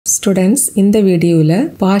Students, இந்த வீடியோவில்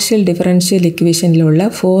partial differential equationல உள்ள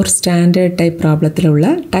 4 standard type ப்ராப்ளத்தில்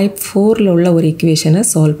உள்ள type 4ல உள்ள ஒரு equationனை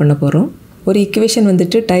solve பண்ண போகிறோம். ஒரு equation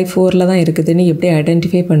வந்துட்டு type 4ல தான் இருக்குதுன்னு எப்படி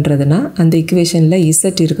ஐடென்டிஃபை பண்ணுறதுனா அந்த equationல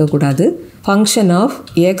z இருக்கக்கூடாது. function of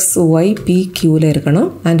x, y, p, qல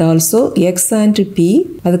இருக்கணும். and also x and p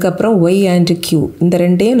அதுக்கப்புறம் y and q இந்த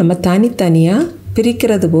ரெண்டையும் நம்ம தனித்தனியாக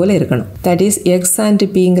பிரிக்கிறது போல இருக்கணும். தட் இஸ் எக்ஸ் அண்ட்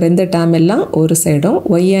பிங்கிற இந்த டேர்ம் எல்லாம் ஒரு சைடும்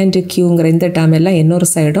ஒய் அண்ட் கியூங்கிற இந்த டேர்ம் எல்லாம் இன்னொரு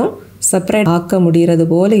சைடும் செப்பரேட் ஆக்க முடிகிறது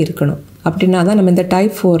போல இருக்கணும். அப்படின்னா தான் நம்ம இந்த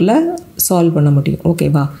டைப் 4ல் சால்வ் பண்ண முடியும்.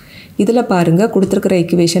 ஓகேவா? இதில் பாருங்கள், கொடுத்துருக்கிற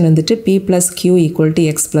ஈக்குவேஷன் வந்துட்டு B plus Q equal to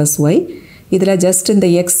X plus Y. இதில் ஜஸ்ட் இந்த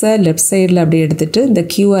எக்ஸை லெஃப்ட் சைடில் அப்படி எடுத்துகிட்டு இந்த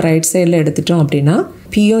கியூவை ரைட் சைடில் எடுத்துட்டோம் அப்படின்னா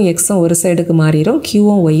பியும் எக்ஸும் ஒரு சைடுக்கு மாறிடும்,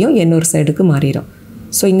 கியூவும் ஒய்யும் இன்னொரு சைடுக்கு மாறிடும்.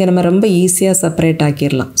 ஸோ இங்கே நம்ம ரொம்ப ஈஸியாக செப்பரேட்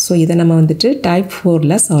ஆக்கிடலாம். ஸோ இதை நம்ம வந்துட்டு டைப்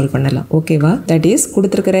 4ல் சால்வ் பண்ணலாம். ஓகேவா? தட் இஸ்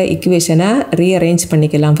கொடுத்துருக்கிற இக்குவேஷனை ரீஅரேஞ்ச்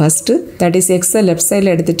பண்ணிக்கலாம். ஃபஸ்ட்டு தட் இஸ் எக்ஸை லெஃப்ட்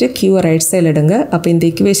சைடில் எடுத்துகிட்டு கியூவை ரைட் சைடில் எடுங்க. அப்போ இந்த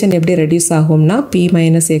இக்குவேஷன் எப்படி ரெடியூஸ் ஆகும்னா B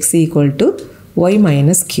minus X equal to Y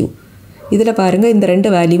minus Q. இதில் பாருங்கள், இந்த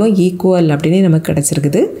ரெண்டு வேல்யூவும் ஈக்குவல் அப்படின்னு நமக்கு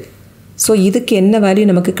கிடச்சிருக்குது. ஸோ இதுக்கு என்ன வேல்யூ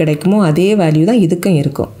நமக்கு கிடைக்குமோ அதே வேல்யூ தான் இதுக்கும்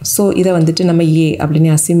இருக்கும். ஸோ இதை வந்துட்டு நம்ம ஏ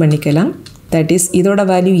அப்படின்னு அஸ்யூம் பண்ணிக்கலாம். தட் இஸ் இதோட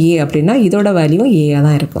வேல்யூ ஏ அப்படின்னா இதோட வேல்யூவும் ஏயாக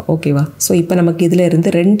தான் இருக்கும். ஓகேவா? ஸோ இப்போ நமக்கு இதில் இருந்து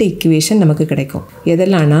ரெண்டு இக்குவேஷன் நமக்கு கிடைக்கும்.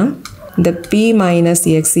 எதெல்லாம்னா இந்த B minus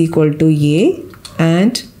X equal to A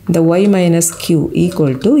and இந்த Y minus Q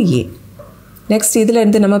equal to A. Next இதில்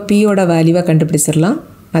இருந்து நம்ம பியோட வேல்யூவை கண்டுபிடிச்சிடலாம்.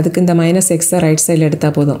 அதுக்கு இந்த மைனஸ் எக்ஸை ரைட் சைடில்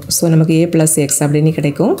எடுத்தால் போதும். ஸோ நமக்கு ஏ ப்ளஸ் எக்ஸ் அப்படின்னு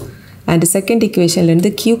கிடைக்கும். அண்ட் செகண்ட்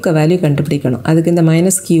இக்குவேஷன்லேருந்து கியூக்கு வேல்யூ கண்டுபிடிக்கணும். அதுக்கு இந்த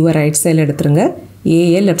மைனஸ் கியூவை ரைட் சைடில் எடுத்துருங்க,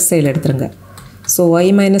 ஏஏ லெஃப்ட் சைடில் எடுத்துருங்க. So y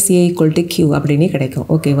minus A equal to Q அப்படின்னு கிடைக்கும்.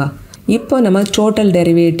 ஓகேவா? இப்போ நம்ம டோட்டல்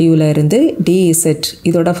டெரிவேட்டிவ்ல இருந்து dz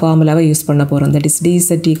இதோட ஃபார்முலாவை யூஸ் பண்ண போகிறோம். That is dz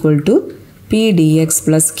equal to be dx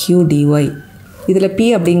plus Q dy. இதில் p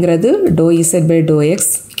அப்படிங்கிறது to Z by to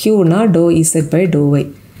X, கியூனா to Z by to Y.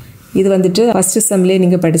 இது வந்துட்டு ஃபஸ்ட்டு செம்லேயே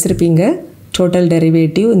நீங்கள் படிச்சிருப்பீங்க. டோட்டல்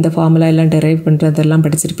டெரிவேட்டிவ் இந்த ஃபார்முலா எல்லாம் டெரைவ் பண்ணுறதெல்லாம்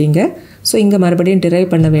படிச்சிருப்பீங்க. ஸோ இங்கே மறுபடியும்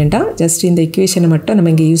டெரைவ் பண்ண வேண்டாம். ஜஸ்ட் இந்த இக்குவேஷனை மட்டும்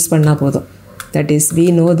நம்ம இங்கே யூஸ் பண்ணால் போதும். That is, we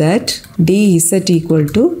know that dz equal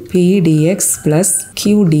to p dx plus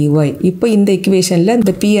q dy. இப்போ இந்த equationல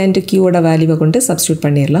இந்த p and q ஓட வேல்யூவை கொண்டு சப்ஸ்டியூட்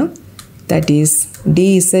பண்ணிடலாம். That is,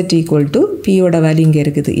 dz equal to p ஓட வேல்யூ இங்கே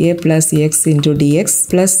இருக்குது, a plus x into dx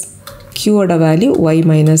plus q ஓட value y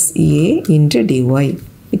minus a into dy.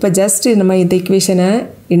 இப்போ ஜஸ்ட் நம்ம இந்த equationனை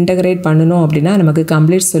இன்டகிரேட் பண்ணணும் அப்படின்னா நமக்கு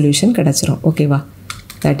கம்ப்ளீட் சொல்யூஷன் கிடச்சிரும். ஓகேவா?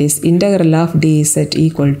 that is integral of dz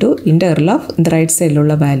equal to integral of இந்த ரைட் சைடில்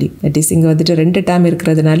உள்ள வேல்யூ. தட் இஸ் இங்கே வந்துட்டு ரெண்டு டேர்ம்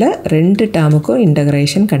இருக்கிறதுனால ரெண்டு டேர்முக்கும்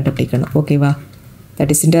இன்டகிரேஷன் கண்டுபிடிக்கணும். ஓகேவா?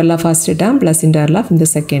 That is integral of first term plus integral of இந்த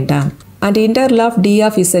second term. And integral of d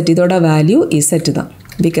of z இதோட வேல்யூ z தான்.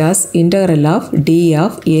 Because integral of d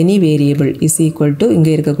of any variable is equal to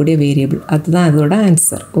இங்கே இருக்கக்கூடிய variable. அதுதான் அதோட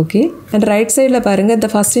answer. Okay? And right சைடில் பாருங்கள், இந்த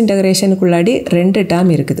ஃபஸ்ட் இன்டகிரேஷனுக்குள்ளாடி ரெண்டு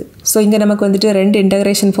டேர்ம் இருக்குது. ஸோ இங்கே நமக்கு வந்துட்டு ரெண்டு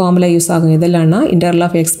இன்டகிரேஷன் ஃபார்முலா யூஸ் ஆகும். இதெல்லாம்னா integral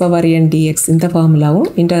of x power n dx இந்த ஃபார்முலாவும்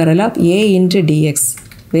integral of a into dx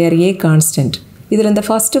where a constant. இதில் இந்த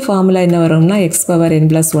ஃபஸ்ட்டு ஃபார்முலா என்ன வரும்னா x power n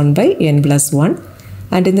plus 1 by n plus 1.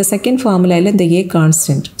 And இந்த செகண்ட் ஃபார்முலாவில் இந்த a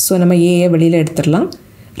கான்ஸ்டன்ட். ஸோ நம்ம ஏஏ வெளியில் எடுத்துடலாம்.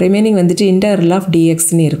 ரிமைனிங் வந்துட்டு integral of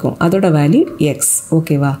dxன்னு இருக்கும். அதோட வேல்யூ எக்ஸ்.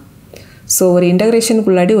 ஓகேவா? ஸோ ஒரு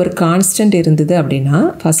இன்டகிரேஷனுக்குள்ளாடி ஒரு கான்ஸ்டன்ட் இருந்தது அப்படின்னா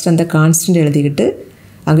ஃபஸ்ட் அந்த கான்ஸ்டன்ட் எழுதிக்கிட்டு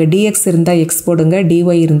அங்கே dx இருந்தால் எக்ஸ் போடுங்க, dy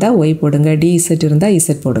இருந்தால் ஒய் போடுங்க, dz இருந்தால்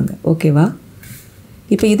இசட் போடுங்க. ஓகேவா?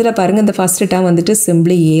 இப்போ இதில் பாருங்கள், இந்த ஃபஸ்ட்டு டேர்ம் வந்துட்டு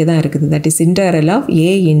சிம்பிளி ஏ தான் இருக்குது. That is integral of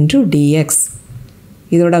a into dx.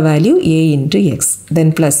 இதோட value a into x.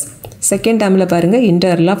 Then plus second டேர்மில் பாருங்கள்,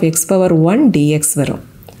 integral of x power 1 dx வரும்.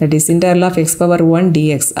 that is integral of x power 1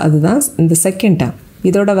 dx. அதுதான் இந்த செகண்ட் டேர்ம்.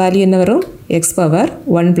 இதோட வேல்யூ என்ன வரும்? x power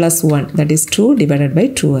 1 plus 1 that is 2 divided by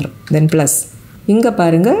 2 வரும். தென் ப்ளஸ் இங்கே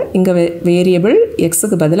பாருங்கள், இங்கே வேரியபிள்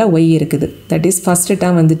எக்ஸுக்கு பதிலாக y இருக்குது. தட் இஸ் ஃபஸ்ட்டு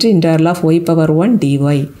டேர்ம் வந்துட்டு integral of y power 1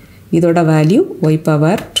 dy. இதோட value y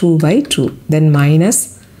power 2 by 2. Then minus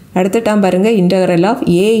அடுத்த டேர்ம் பாருங்கள், integral of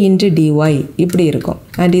a into dy இப்படி இருக்கும்.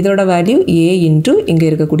 அண்ட் இதோட வேல்யூ a into இங்கே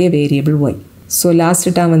இருக்கக்கூடிய variable y. So last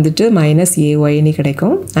term வந்துட்டு மைனஸ் ஏஒய்னு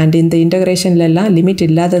கிடைக்கும். அண்ட் இந்த இன்டகிரேஷன்லலாம் லிமிட்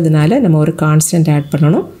இல்லாததுனால நம்ம ஒரு கான்ஸ்டன்ட் ஆட்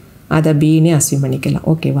பண்ணணும். அதை பின்னு அஸ்யூம் பண்ணிக்கலாம்.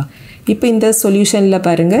 ஓகேவா? இப்போ இந்த சொல்யூஷனில்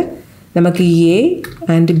பாருங்கள், நமக்கு ஏ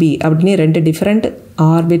அண்ட் பி அப்படின்னு ரெண்டு டிஃப்ரெண்ட்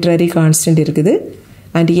ஆர்பிட்ரரி கான்ஸ்டன்ட் இருக்குது.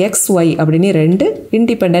 அண்ட் எக்ஸ் ஒய் அப்படின்னு ரெண்டு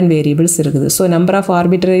இண்டிபெண்ட் வேரியபிள்ஸ் இருக்குது. So number of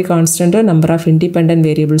arbitrary கான்ஸ்டன்ட்டும் number of independent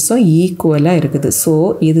வேரியபிள்ஸும் ஈக்குவலாக இருக்குது. ஸோ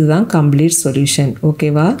இதுதான் கம்ப்ளீட் சொல்யூஷன்.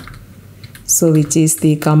 ஓகேவா? So which is the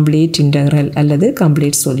complete integral அல்லது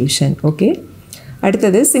கம்ப்ளீட் சொல்யூஷன். ஓகே?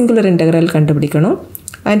 அடுத்தது சிங்குலர் இன்டகிரல் கண்டுபிடிக்கணும்.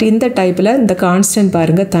 அண்ட் இந்த டைப்பில் இந்த கான்ஸ்டன்ட்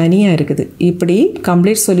பாருங்கள் தனியாக இருக்குது. இப்படி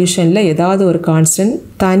கம்ப்ளீட் சொல்யூஷனில் ஏதாவது ஒரு கான்ஸ்டன்ட்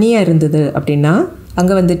தனியாக இருந்தது அப்படின்னா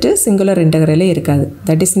அங்கே வந்துட்டு சிங்குலர் இன்டெக்ரலே இருக்காது.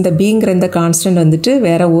 தட் இஸ் இந்த பிங்கிற இந்த கான்ஸ்டன்ட் வந்துட்டு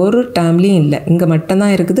வேறு ஒரு டேர்ம்லேயும் இல்லை, இங்கே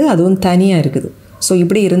மட்டும்தான் இருக்குது, அதுவும் தனியாக இருக்குது. ஸோ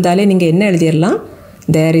இப்படி இருந்தாலே நீங்கள் என்ன எழுதிடலாம்,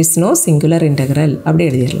 there is no singular integral அப்படி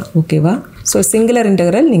எழுதிடலாம். ஓகேவா? ஸோ சிங்குலர்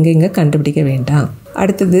இன்டெக்ரல் நீங்கள் இங்கே கண்டுபிடிக்க வேண்டாம்.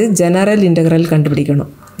 அடுத்தது ஜெனரல் இன்டெக்ரல்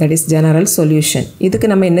கண்டுபிடிக்கணும். That is general solution. இதுக்கு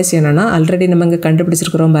நம்ம என்ன செய்யணும்னா, ஆல்ரெடி நம்ம இங்கே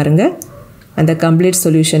கண்டுபிடிச்சிருக்கிறோம் பாருங்கள், அந்த கம்ப்ளீட்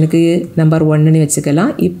சொல்யூஷனுக்கு நம்பர் 1ன்னு வச்சுக்கலாம்.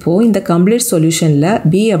 இப்போது இந்த கம்ப்ளீட் சொல்யூஷனில்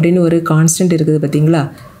பி அப்படின்னு ஒரு கான்ஸ்டன்ட் இருக்குது பார்த்தீங்களா,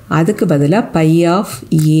 அதுக்கு பதிலாக பை ஆஃப்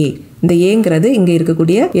ஏ, இந்த ஏங்கிறது இங்கே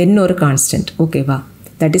இருக்கக்கூடிய இன்னொரு கான்ஸ்டன்ட். ஓகேவா?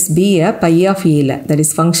 தட் இஸ் பியை பை ஆஃப் ஏல, தட்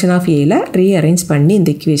இஸ் ஃபங்க்ஷன் ஆஃப் ஏல ரீஅரேஞ்ச் பண்ணி இந்த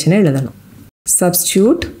இக்குவேஷனை எழுதணும்.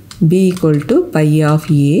 Substitute B equal to by of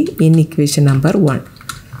A in equation number 1.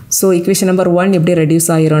 So equation number 1 எப்படி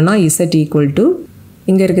ரெடியூஸ் ஆகிரோன்னா, இசட் ஈக்குவல் டு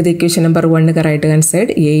இங்கே இருக்குது இக்குவேஷன் நம்பர் 1க்கு right hand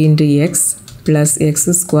side A into X plus X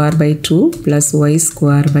square by 2 plus Y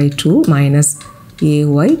square by 2 minus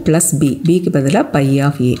AY plus B, பிக்கு பதிலாக by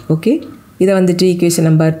of A. Okay, இதை வந்துட்டு equation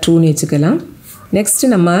number 2ன்னு வச்சுக்கலாம்.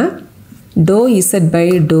 Next நம்ம to Z by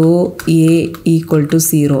to A equal to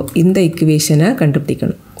 0 இந்த இக்குவேஷனை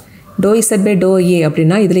கண்டுபிடிக்கணும். To Z by to ஏ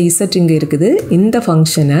அப்படின்னா இதில் இசட் இங்கே இருக்குது, இந்த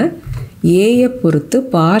ஃபங்க்ஷனை ஏயை பொறுத்து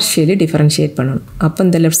பார்ஷியலி டிஃபரன்ஷியேட் பண்ணணும். அப்போ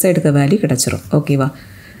இந்த லெஃப்ட் சைடுக்கு வேல்யூ கிடச்சிரும். ஓகேவா?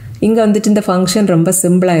 இங்கே வந்துட்டு இந்த ஃபங்க்ஷன் ரொம்ப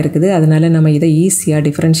சிம்பிளாக இருக்குது, அதனால் நம்ம இதை ஈஸியாக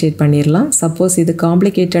டிஃப்ரென்ஷியேட் பண்ணிடலாம். சப்போஸ் இது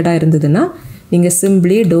காம்ப்ளிகேட்டடாக இருந்ததுன்னா நீங்கள்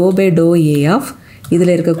simply to by to A of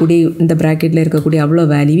இதில் இருக்கக்கூடிய இந்த ப்ராக்கெட்டில் இருக்கக்கூடிய அவ்வளோ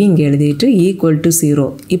வேல்யூவும் இங்கே எழுதிட்டு ஈக்குவல் டு 0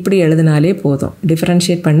 இப்படி எழுதினாலே போதும்,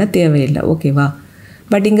 டிஃப்ரென்ஷியேட் பண்ண தேவையில்லை. ஓகேவா?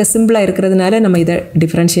 பட் இங்கே சிம்பிளாக இருக்கிறதுனால நம்ம இதை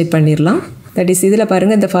டிஃப்ரென்ஷியேட் பண்ணிடலாம். தட் இஸ் இதில்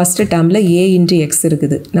பாருங்கள், இந்த ஃபஸ்ட்டு டேர்மில் ஏ இன்ட்டு எக்ஸ்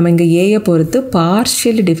இருக்குது, நம்ம இங்கே ஏயை பொறுத்து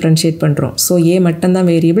பார்ஷியலி டிஃப்ரென்ஷியேட் பண்ணுறோம். ஸோ ஏ மட்டும்தான்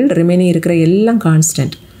வேரியபிள், ரிமைனிங் இருக்கிற எல்லாம்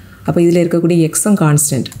கான்ஸ்டன்ட். அப்போ இதில் இருக்கக்கூடிய எக்ஸும்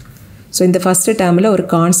கான்ஸ்டன்ட். ஸோ இந்த ஃபஸ்ட்டு டேர்மில் ஒரு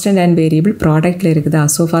கான்ஸ்டன்ட் அண்ட் வேரியபிள் ப்ராடக்ட்டில் இருக்குதா,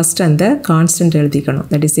 ஸோ ஃபஸ்ட்டு அந்த கான்ஸ்டன்ட் எழுதிக்கணும்.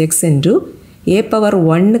 That is X into a power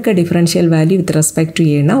 1க்கு differential value with respect to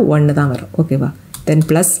ஏனா 1 தான் வரும். ஓகேவா? தென்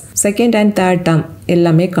plus second and third term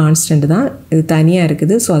எல்லாமே கான்ஸ்டன்ட் தான், இது தனியாக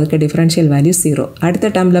இருக்குது, ஸோ அதுக்கு டிஃப்ரென்ஷியல் வேல்யூ 0.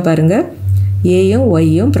 அடுத்த டேர்மில் பாருங்கள், ஏயும்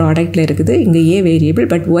ஒய்யும் ப்ராடக்ட்டில் இருக்குது, இங்கே ஏ variable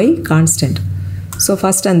but why constant. So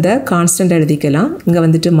first அந்த கான்ஸ்டன்ட் எழுதிக்கலாம். இங்கே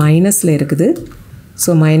வந்துட்டு மைனஸில் இருக்குது,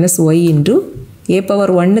 so minus Y into a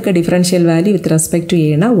power 1க்கு differential value with respect to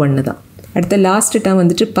ஏனா 1 தான். அடுத்த லாஸ்ட் டேர்ம்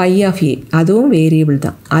வந்துட்டு பை ஆஃப் ஏ, அதுவும் வேரியபிள்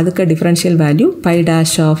தான், அதுக்கு differential value by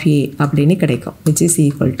dash of ஏ அப்படின்னு கிடைக்கும், விச் இஸ்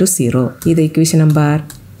ஈக்குவல் டு 0. இது இக்குவேஷன் நம்பர்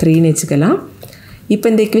 3ன்னு வச்சுக்கலாம். இப்போ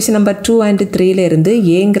இந்த இக்குவேஷன் நம்பர் 2 and 3ல இருந்து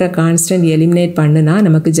ஏங்கிற கான்ஸ்டன்ட் எலிமினேட் பண்ணுனா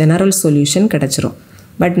நமக்கு ஜெனரல் சொல்யூஷன் கிடச்சிரும்.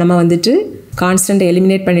 பட் நம்ம வந்துட்டு கான்ஸ்டன்ட்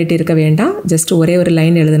எலிமினேட் பண்ணிட்டு இருக்க வேண்டாம், ஜஸ்ட் ஒரே ஒரு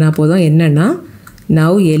லைன் எழுதினா போதும். என்னென்னா,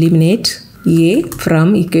 now eliminate A from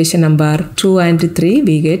equation number 2 and 3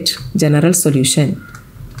 we get general solution.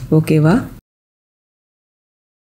 ஓகேவா?